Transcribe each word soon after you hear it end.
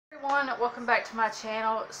everyone, welcome back to my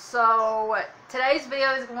channel. So today's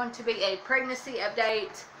video is going to be a pregnancy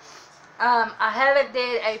update. I haven't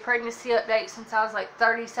did a pregnancy update since I was like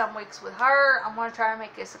 30 some weeks with her. I'm going to try and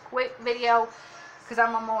make this a quick video because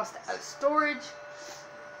I'm almost out of storage.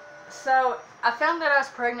 So I found that I was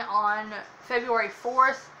pregnant on February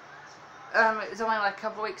 4th. It was only like a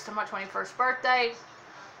couple weeks to my 21st birthday.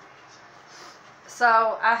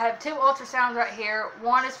 So I have two ultrasounds right here.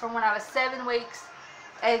 One is from when I was 7 weeks,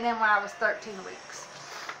 and then when I was 13 weeks.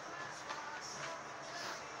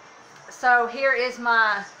 So here is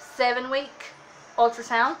my 7-week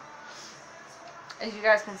ultrasound. As you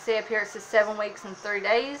guys can see up here, it says 7 weeks and 3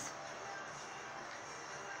 days.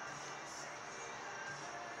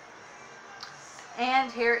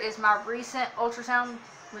 And here is my recent ultrasound,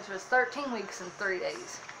 which was 13 weeks and 3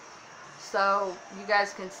 days. So you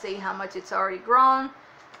guys can see how much it's already grown.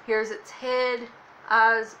 Here's its head,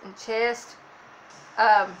 eyes, and chest.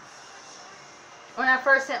 When I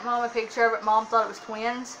first sent Mom a picture of it, Mom thought it was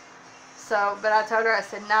twins. So, but I told her, I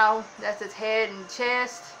said, no, that's its head and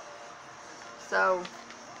chest. So,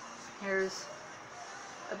 here's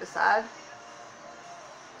a beside.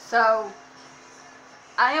 So,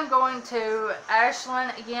 I am going to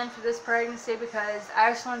Ashland again for this pregnancy because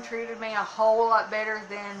Ashland treated me a whole lot better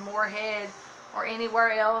than Moorhead or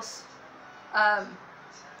anywhere else. And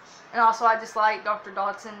also I just like Dr.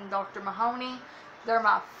 Dodson and Dr. Mahoney. They're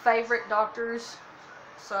my favorite doctors.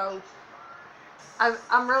 So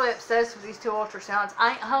I'm really obsessed with these two ultrasounds.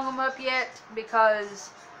 I ain't hung them up yet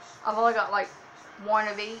because I've only got like one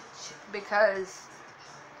of each because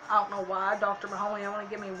I don't know why Dr. Mahoney only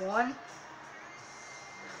give me one.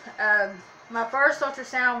 My first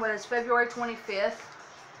ultrasound was February 25th,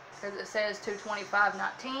 because it says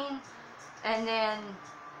 2/25/19, and then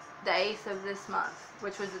the 8th of this month,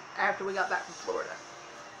 which was after we got back from Florida.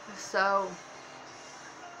 So,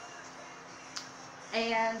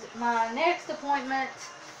 and my next appointment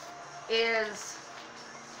is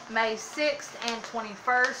May 6th and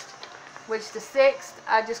 21st, which the 6th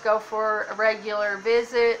I just go for a regular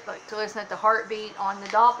visit, like to listen at the heartbeat on the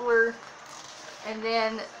Doppler. And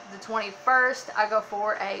then the 21st, I go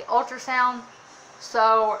for a ultrasound.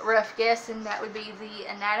 So, rough guessing, that would be the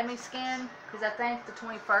anatomy scan. Because I think the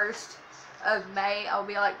 21st of May, I'll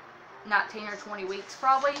be like 19 or 20 weeks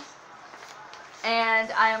probably.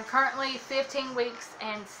 And I am currently 15 weeks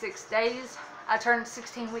and 6 days. I turn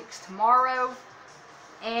 16 weeks tomorrow.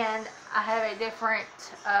 And I have a different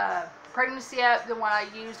pregnancy app than what I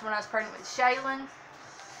used when I was pregnant with Shaylin.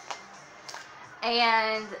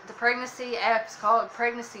 And the pregnancy app is called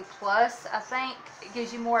Pregnancy Plus, I think. It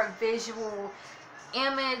gives you more a visual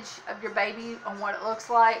image of your baby on what it looks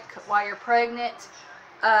like while you're pregnant.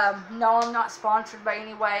 No, I'm not sponsored by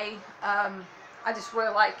any way. I just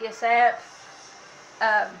really like this app.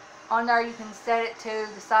 On there you can set it to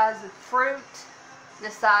the size of fruit, the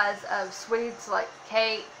size of sweets like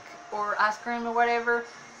cake or ice cream or whatever.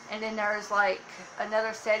 And then there's like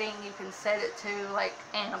another setting you can set it to like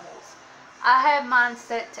animals. I have mine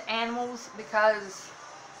set to animals because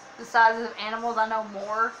the sizes of animals I know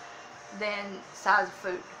more than size of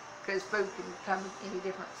food. Because food can come in any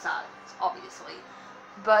different sizes, obviously.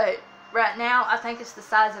 But right now, I think it's the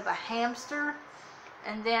size of a hamster.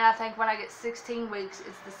 And then I think when I get 16 weeks,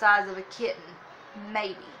 it's the size of a kitten.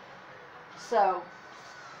 Maybe. So,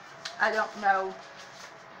 I don't know.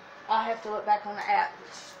 I have to look back on the app.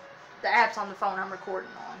 The app's on the phone I'm recording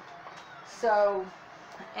on. So,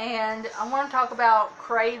 and I want to talk about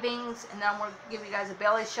Cravings, and then I'm going to give you guys a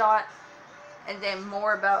belly shot, and then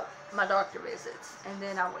more about my doctor visits, and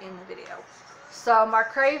then I will end the video. So my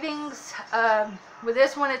Cravings, with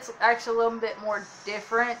this one it's actually a little bit more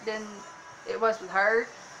different than it was with her,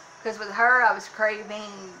 because with her I was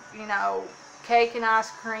craving, you know, cake and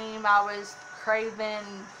ice cream, I was craving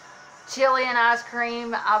chili and ice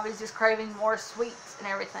cream, I was just craving more sweets and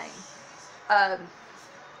everything.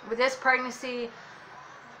 With this pregnancy,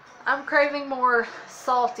 I'm craving more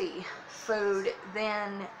salty food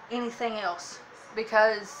than anything else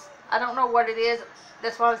because I don't know what it is.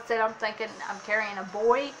 That's why I said I'm thinking I'm carrying a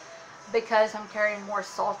boy because I'm carrying more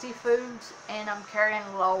salty foods and I'm carrying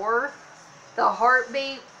lower. The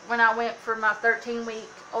heartbeat, when I went for my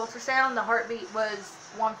 13-week ultrasound, the heartbeat was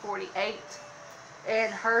 148.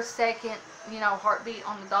 And her second, you know, heartbeat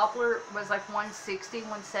on the Doppler was like 160,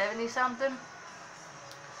 170 something.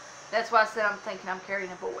 That's why I said I'm thinking I'm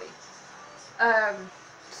carrying a boy.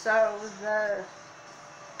 So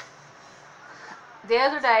the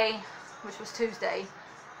other day, which was Tuesday,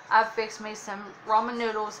 I fixed me some ramen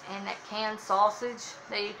noodles and that canned sausage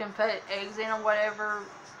that you can put eggs in or whatever.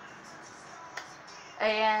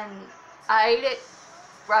 And I ate it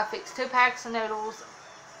where I fixed 2 packs of noodles.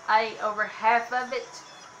 I ate over half of it.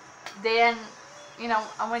 Then, you know,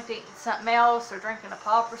 I went to eat something else or drinking a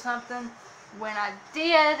pop or something. When I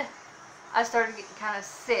did, I started getting kind of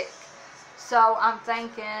sick. So I'm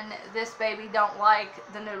thinking this baby don't like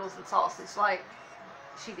the noodles and sausage like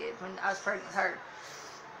she did when I was pregnant with her.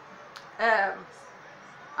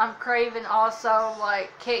 I'm craving also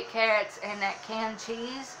like Kit Kats and that canned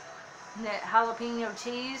cheese, and that jalapeno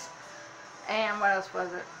cheese. And what else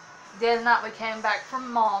was it? The other night we came back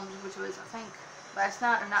from Mom's, which was I think last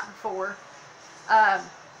night or night before. I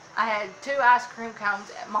had 2 ice cream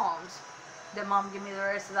cones at Mom's. Then Mom gave me the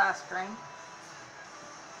rest of the ice cream.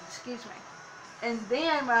 Excuse me. And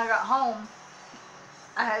then when I got home,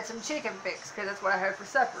 I had some chicken fix because that's what I had for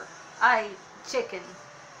supper. I ate chicken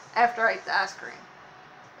after I ate the ice cream.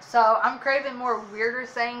 So I'm craving more weirder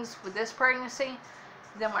things with this pregnancy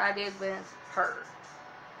than what I did with her.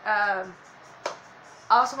 I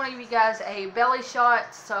also want to give you guys a belly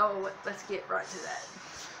shot, so let's get right to that.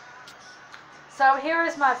 So here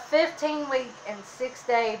is my 15-week and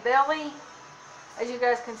 6-day belly. As you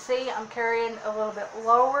guys can see, I'm carrying a little bit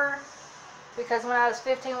lower because when I was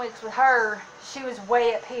 15 weeks with her, she was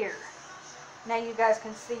way up here. Now you guys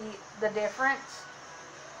can see the difference.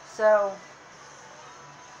 So,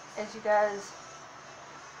 as you guys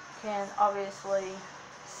can obviously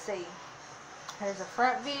see, here's a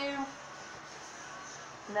front view,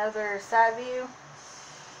 another side view.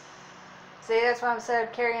 See, that's why I'm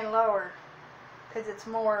said carrying lower, because it's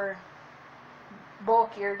more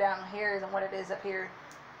bulkier down here than what it is up here.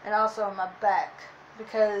 And also on my back,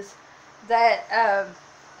 because that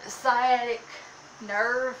sciatic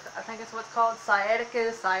nerve, I think that's what it's called, sciatic,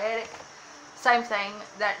 same thing,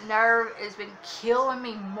 that nerve has been killing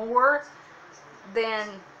me more than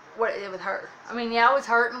what it did with her. I mean, yeah, I was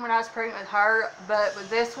hurting when I was pregnant with her, but with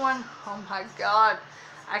this one, oh my God,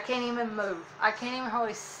 I can't even move. I can't even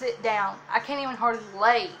hardly sit down. I can't even hardly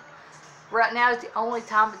lay. Right now is the only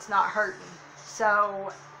time it's not hurting.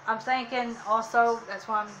 So I'm thinking also, that's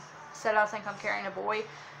why I think I'm carrying a boy,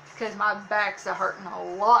 because my back's hurting a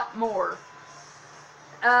lot more.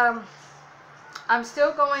 I'm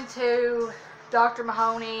still going to Dr.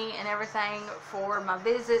 Mahoney and everything for my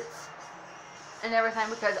visits and everything,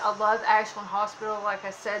 because I love Ashland Hospital. Like I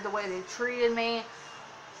said, the way they treated me,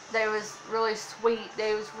 they was really sweet.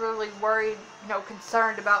 They was really worried, you know,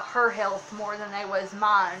 concerned about her health more than they was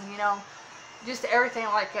mine, you know, just everything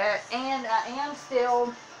like that. And I am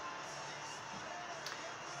still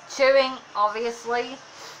chewing, obviously.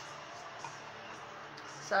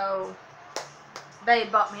 So Babe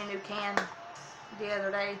bought me a new can the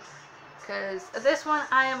other day, because this one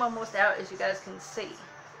I am almost out, as you guys can see.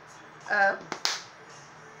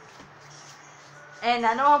 And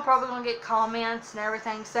I know I'm probably going to get comments and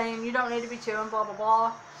everything saying you don't need to be chewing, blah blah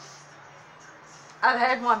blah. I've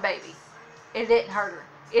had one baby. It didn't hurt her.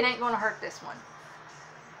 It ain't going to hurt this one.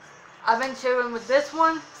 I've been chewing with this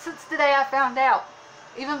one since the day I found out.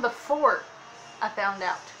 Even before I found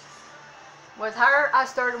out. With her, I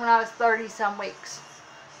started when I was 30-some weeks.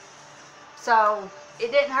 So,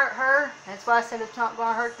 it didn't hurt her. That's why I said it's not going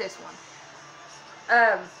to hurt this one.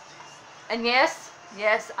 And yes,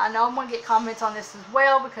 I know I'm going to get comments on this as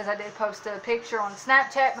well, because I did post a picture on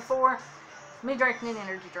Snapchat before. Me drinking an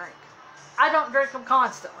energy drink. I don't drink them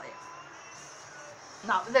constantly.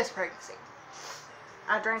 Not with this pregnancy.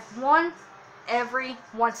 I drink one every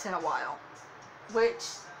once in a while. Which,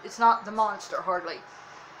 it's not the Monster hardly.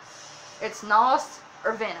 It's NOS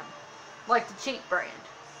or Venom. Like the cheap brand.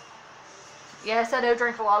 Yes, I do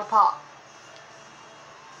drink a lot of pop.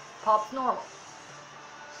 Pop's normal.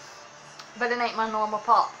 But it ain't my normal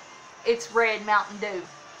pop. It's red Mountain Dew.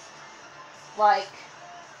 Like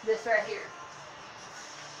this right here.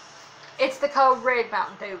 It's the cold red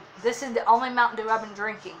Mountain Dew. This is the only Mountain Dew I've been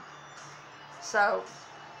drinking. So,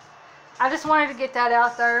 I just wanted to get that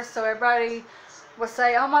out there so everybody will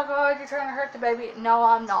say, oh my God, you're trying to hurt the baby. No,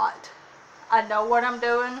 I'm not. I know what I'm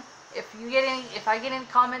doing. If I get any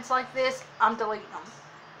comments like this, I'm deleting them.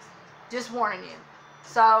 Just warning you.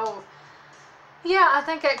 So, yeah, I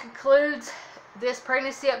think that concludes this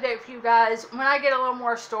pregnancy update for you guys. When I get a little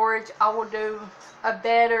more storage, I will do a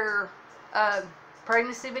better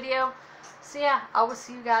pregnancy video. So yeah, I will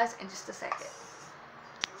see you guys in just a second.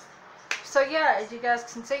 So yeah, as you guys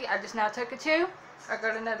can see, I just now took a chew. I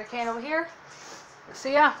got another can over here. So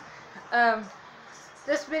yeah,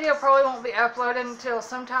 this video probably won't be uploaded until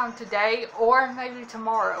sometime today or maybe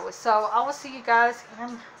tomorrow. So I will see you guys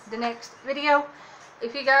in the next video.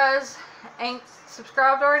 If you guys ain't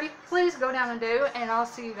subscribed already, please go down and do, and I'll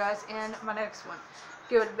see you guys in my next one.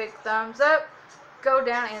 Give it a big thumbs up, go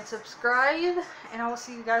down and subscribe, and I will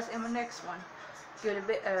see you guys in my next one. Good a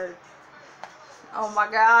bit. Oh my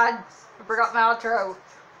God, I forgot my outro.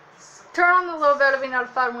 Turn on the little bell to be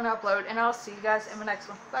notified when I upload, and I'll see you guys in my next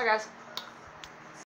one. Bye, guys.